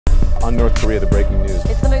On North Korea, the breaking news.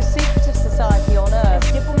 It's the most secretive society on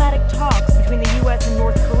earth. Diplomatic talks between the U.S. and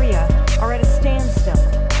North Korea are at a standstill.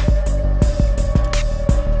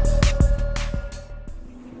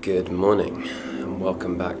 Good morning and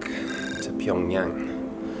welcome back to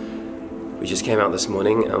Pyongyang. We just came out this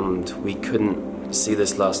morning and we couldn't see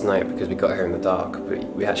this last night because we got here in the dark, but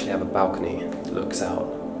we actually have a balcony that looks out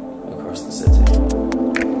across the city.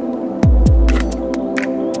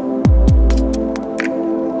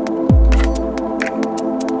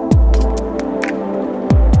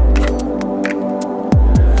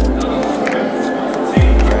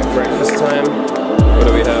 Breakfast time. What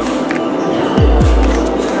do we have?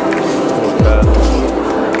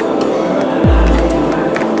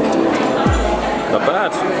 Not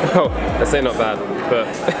bad. Oh, I say not bad, but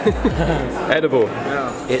edible.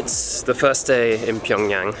 Yeah. It's the first day in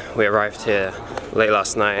Pyongyang. We arrived here late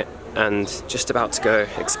last night and just about to go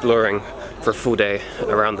exploring for a full day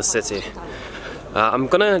around the city. I'm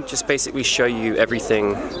gonna just basically show you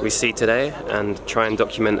everything we see today and try and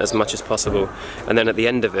document as much as possible. And then at the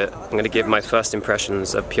end of it, I'm gonna give my first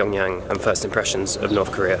impressions of Pyongyang and first impressions of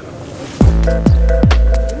North Korea.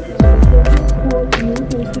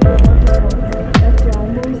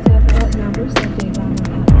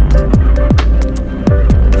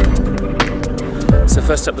 So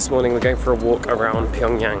first up this morning, we're going for a walk around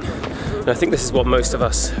Pyongyang. And I think this is what most of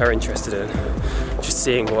us are interested in. Just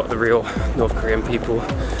seeing what the real North Korean people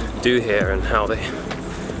do here and how they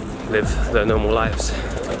live their normal lives.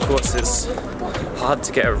 Of course, it's hard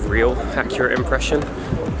to get a real accurate impression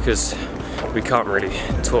because we can't really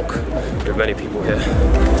talk with many people here.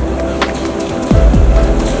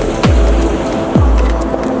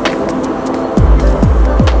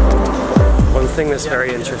 One thing that's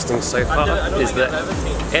very interesting so far is that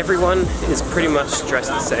everyone is pretty much dressed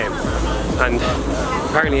the same, and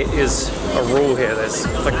apparently it is a rule here. There's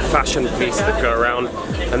like fashion police that go around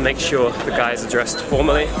and make sure the guys are dressed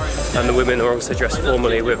formally and the women are also dressed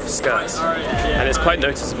formally with skirts, and it's quite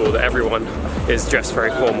noticeable that everyone is dressed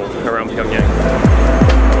very formal around Pyongyang.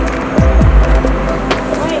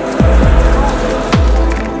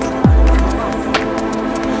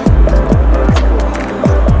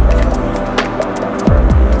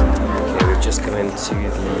 To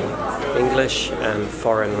the English and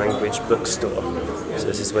foreign language bookstore. So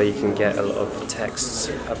this is where you can get a lot of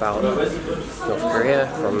texts about North Korea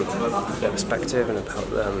from their perspective and about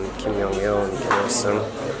Kim Jong-il and Kim Il-sung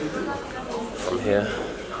from here,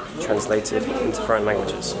 translated into foreign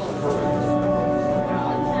languages.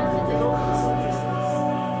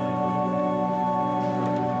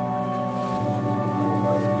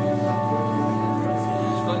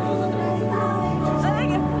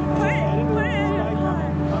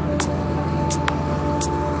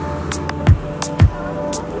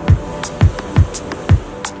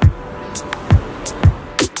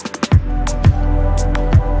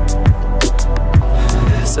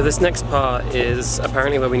 So this next part is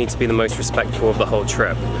apparently where we need to be the most respectful of the whole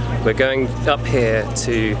trip. We're going up here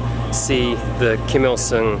to see the Kim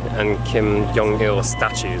Il-sung and Kim Jong-il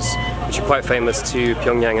statues, which are quite famous to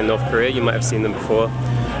Pyongyang and North Korea. You might have seen them before.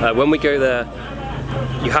 When we go there,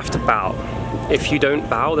 you have to bow. If you don't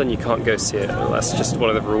bow, then you can't go see it. That's just one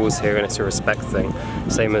of the rules here, and it's a respect thing.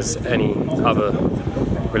 Same as any other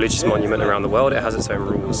religious monument around the world, it has its own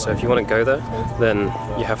rules. So if you want to go there, then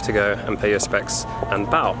you have to go and pay your respects and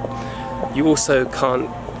bow. You also can't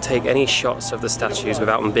take any shots of the statues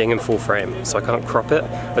without them being in full frame. So I can't crop it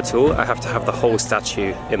at all. I have to have the whole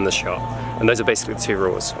statue in the shot. And those are basically the two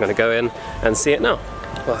rules. I'm going to go in and see it now.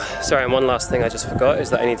 Well, sorry, and one last thing I just forgot is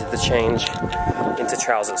that I needed to change into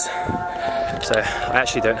trousers. So I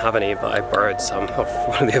actually don't have any, but I borrowed some of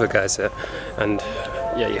one of the other guys here. And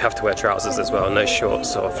yeah, you have to wear trousers as well, no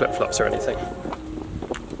shorts or flip-flops or anything.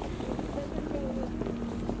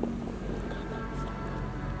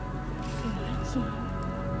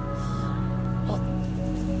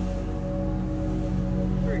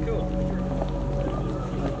 Very cool.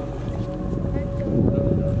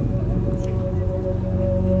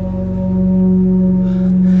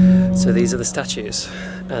 So these are the statues,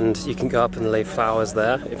 and you can go up and lay flowers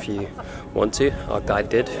there if you want to. Our guide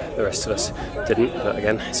did, the rest of us didn't, but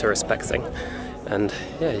again, it's a respect thing. And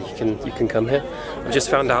yeah, you can come here. I've just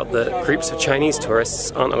found out that groups of Chinese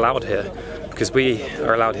tourists aren't allowed here, because we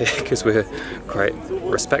are allowed here because we're quite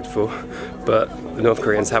respectful, but the North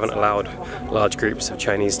Koreans haven't allowed large groups of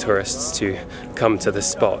Chinese tourists to come to this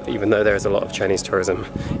spot, even though there is a lot of Chinese tourism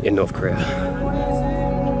in North Korea.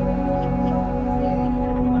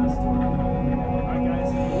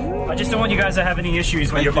 just don't want you guys to have any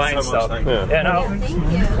issues when you're buying stuff. Yeah, no.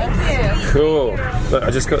 Cool. Look, I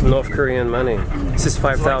just got North Korean money. This is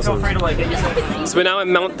 5,000. So we're now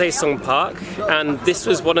in Mount Daesung Park, and this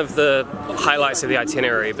was one of the highlights of the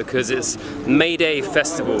itinerary because it's May Day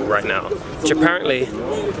festival right now, which apparently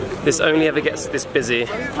this only ever gets this busy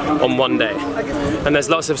on one day. And there's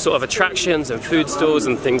lots of sort of attractions and food stalls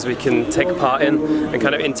and things we can take part in and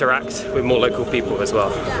kind of interact with more local people as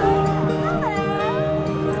well.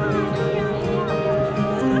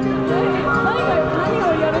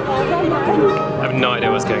 I have no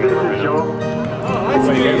idea what's going on right now.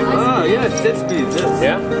 Ah, yes, that's this.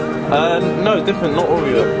 Yeah? No, different, not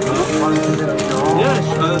Oreo. Yes,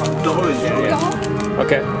 the orange. Yeah.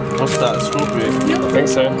 Okay. What's that? Strawberry? I think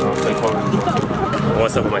so. I'll take orange. I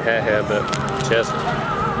want some of my hair here, but cheers.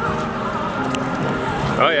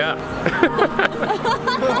 Oh yeah.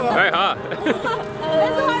 Very hot.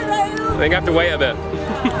 I think I have to wait a bit.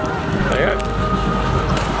 There you go.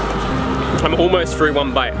 I'm almost through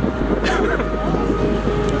one bite.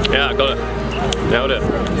 Yeah, I got it. Nailed it.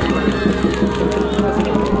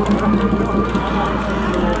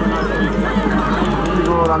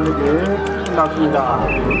 I'm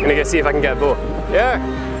gonna go see if I can get a ball. Yeah!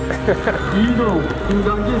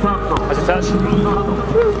 How's your touch?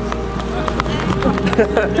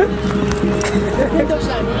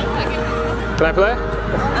 Can I play?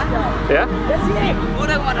 Yeah?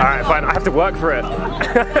 Alright, fine. I have to work for it.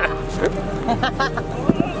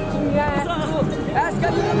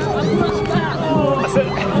 That's it.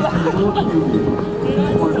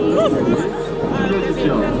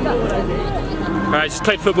 Alright, I just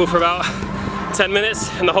played football for about 10 minutes,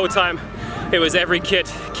 and the whole time it was every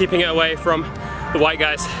kid keeping it away from the white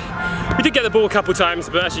guys. We did get the ball a couple times,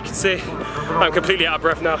 but as you can see, I'm completely out of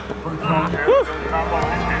breath now. Woo.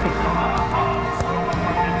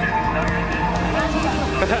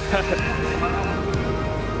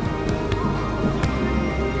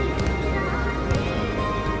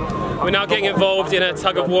 We're now getting involved in a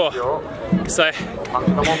tug of war. So,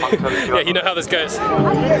 yeah, you know how this goes.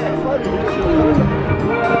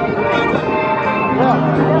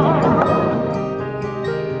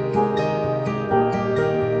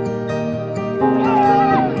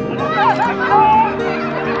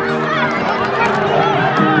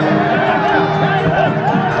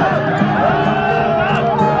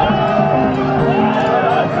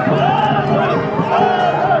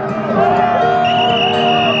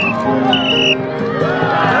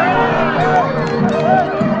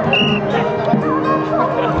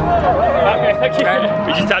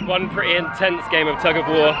 We just had one pretty intense game of tug of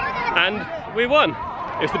war and we won.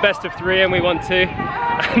 It was the best of 3 and we won 2.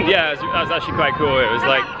 And yeah, that was actually quite cool. It was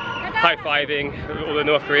like high-fiving all the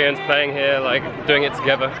North Koreans playing here, like doing it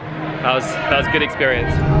together. That was a good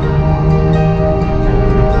experience.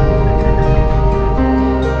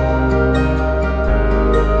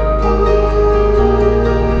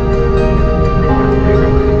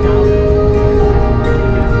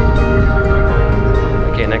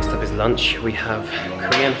 Next up is lunch. We have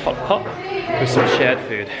Korean hot pot with some shared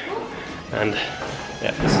food, and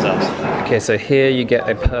yeah, this is us. Okay, so here you get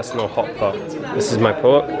a personal hot pot. This is my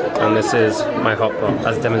pork, and this is my hot pot,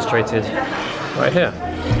 as demonstrated right here.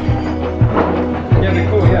 Yeah, they're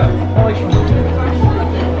cool. Yeah.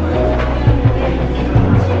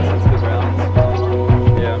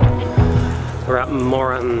 We're at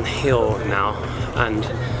Moran Hill now, and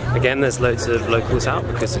again, there's loads of locals out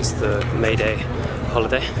because it's the May Day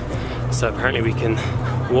holiday. So apparently we can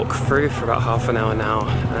walk through for about half an hour now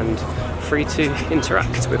and free to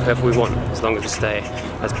interact with whoever we want as long as we stay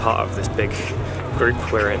as part of this big group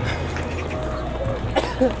we're in.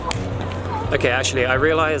 Okay, actually I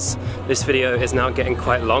realise this video is now getting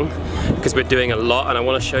quite long because we're doing a lot and I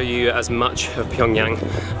want to show you as much of Pyongyang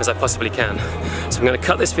as I possibly can. So I'm going to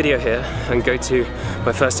cut this video here and go to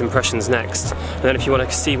my first impressions next. And then if you want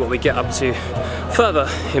to see what we get up to further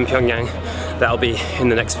in Pyongyang, that'll be in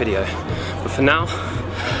the next video. But for now,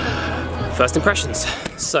 first impressions.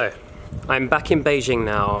 So, I'm back in Beijing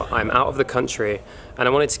now, I'm out of the country, and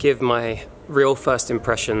I wanted to give my real first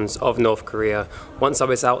impressions of North Korea once I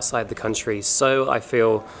was outside the country, so I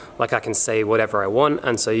feel like I can say whatever I want,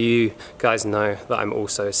 and so you guys know that I'm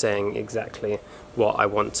also saying exactly what I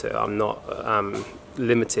want to. I'm not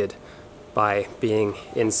limited by being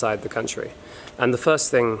inside the country. And the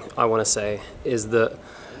first thing I want to say is that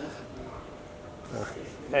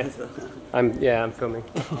I'm filming.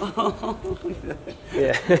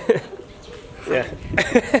 Yeah. Yeah.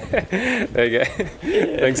 There you go.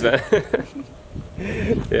 Thanks, man.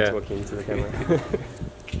 Yeah. Talking into the camera.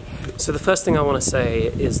 So the first thing I want to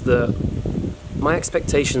say is that my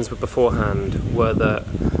expectations beforehand were that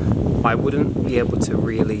I wouldn't be able to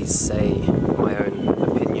really say my own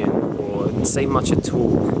opinion or say much at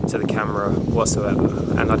all to the camera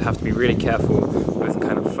whatsoever, and I'd have to be really careful with the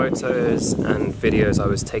kind of photos and videos I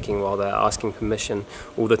was taking while there, asking permission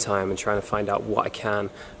all the time and trying to find out what I can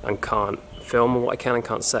and can't film and what I can and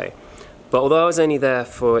can't say. But although I was only there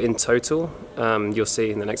for, in total, you'll see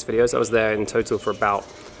in the next videos, I was there in total for about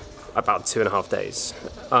 2.5 days.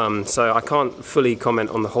 So I can't fully comment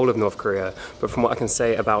on the whole of North Korea, but from what I can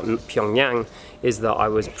say about Pyongyang is that I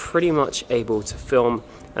was pretty much able to film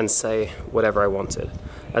and say whatever I wanted.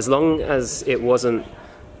 As long as it wasn't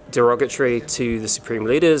derogatory to the supreme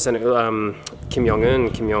leaders and Kim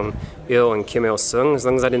Jong-un, Kim Jong-il and Kim Il-sung, as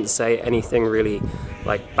long as I didn't say anything really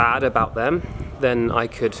like bad about them, then I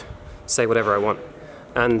could say whatever I want.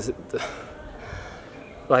 And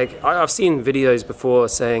like, I've seen videos before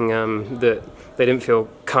saying that they didn't feel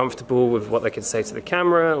comfortable with what they could say to the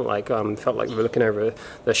camera, like felt like they were looking over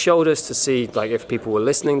their shoulders to see like if people were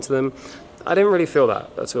listening to them. I didn't really feel that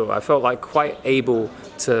at all. I felt like quite able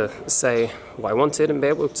to say what I wanted and be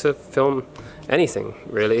able to film anything,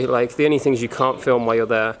 really. Like, the only things you can't film while you're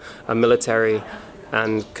there are military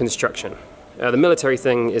and construction. The military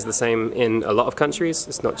thing is the same in a lot of countries,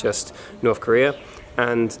 it's not just North Korea.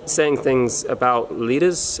 And saying things about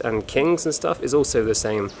leaders and kings and stuff is also the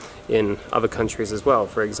same in other countries as well.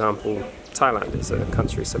 For example, Thailand is a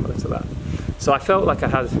country similar to that. So I felt like I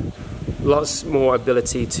had lots more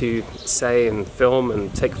ability to say and film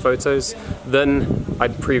and take photos than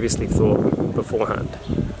I'd previously thought beforehand.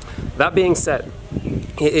 That being said,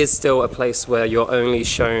 it is still a place where you're only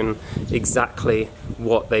shown exactly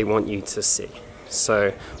what they want you to see.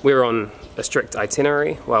 So we're on a strict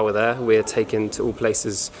itinerary while we're there. We're taken to all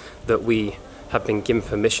places that we have been given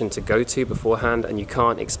permission to go to beforehand, and you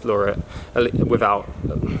can't explore it without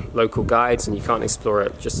local guides, and you can't explore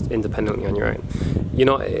it just independently on your own. You're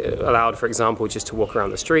not allowed, for example, just to walk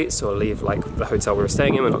around the streets or leave like the hotel we were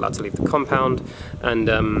staying in. We're not allowed to leave the compound, and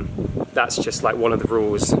that's just like one of the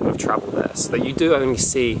rules of travel there. So that you do only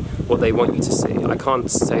see what they want you to see. I can't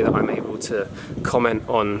say that I'm able to comment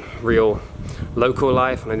on real local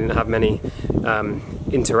life, and I didn't have many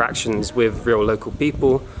interactions with real local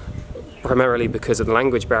people, primarily because of the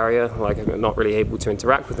language barrier. Like, I'm not really able to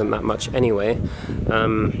interact with them that much anyway,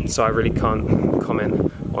 so I really can't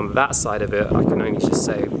comment on that side of it. I can only just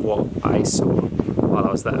say what I saw while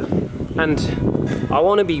I was there. And I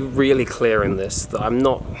want to be really clear in this, that I'm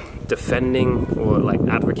not defending or like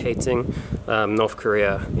advocating North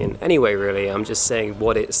Korea in any way really. I'm just saying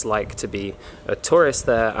what it's like to be a tourist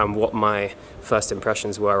there and what my first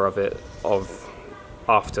impressions were of it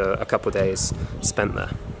after a couple of days spent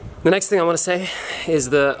there. The next thing I want to say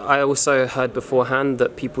is that I also heard beforehand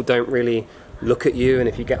that people don't really look at you, and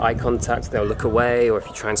if you get eye contact they'll look away, or if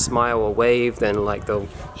you try and smile or wave then like they'll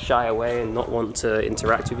shy away and not want to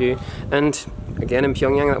interact with you. And again, in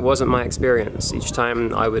Pyongyang that wasn't my experience. Each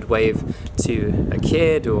time I would wave to a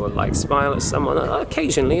kid or like smile at someone,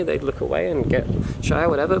 occasionally they'd look away and get shy or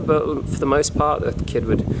whatever, but for the most part the kid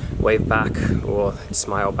would wave back or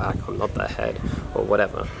smile back or nod their head or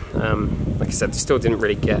whatever. Like I said, I still didn't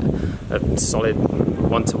really get a solid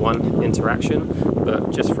one-to-one interaction,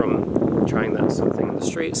 but just from trying that sort of thing in the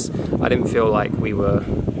streets, I didn't feel like we were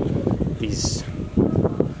these,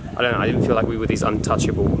 I didn't feel like we were these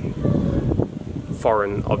untouchable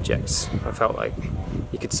foreign objects. I felt like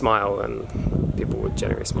you could smile and people would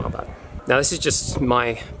generally smile back. Now this is just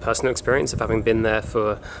my personal experience of having been there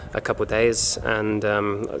for a couple of days, and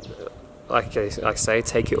like I say,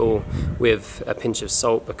 take it all with a pinch of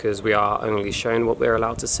salt, because we are only shown what we're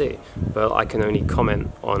allowed to see, but I can only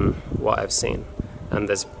comment on what I've seen. And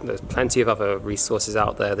there's plenty of other resources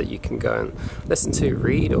out there that you can go and listen to,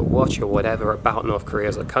 read or watch or whatever about North Korea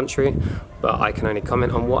as a country, but I can only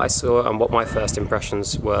comment on what I saw and what my first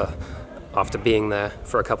impressions were after being there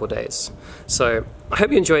for a couple of days. So I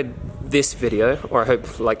hope you enjoyed this video, or I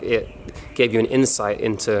hope like it gave you an insight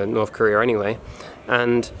into North Korea anyway.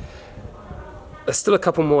 And there's still a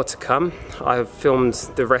couple more to come. I've filmed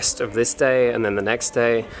the rest of this day and then the next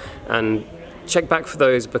day, and check back for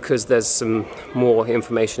those because there's some more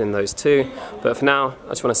information in those too. But for now, I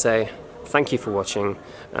just want to say thank you for watching,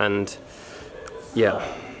 and yeah,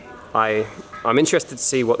 I'm interested to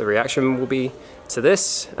see what the reaction will be to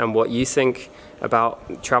this and what you think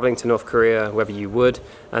about traveling to North Korea, whether you would,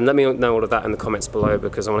 and let me know all of that in the comments below,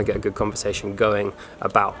 because I want to get a good conversation going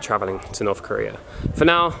about traveling to North Korea. For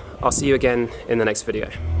now, I'll see you again in the next video.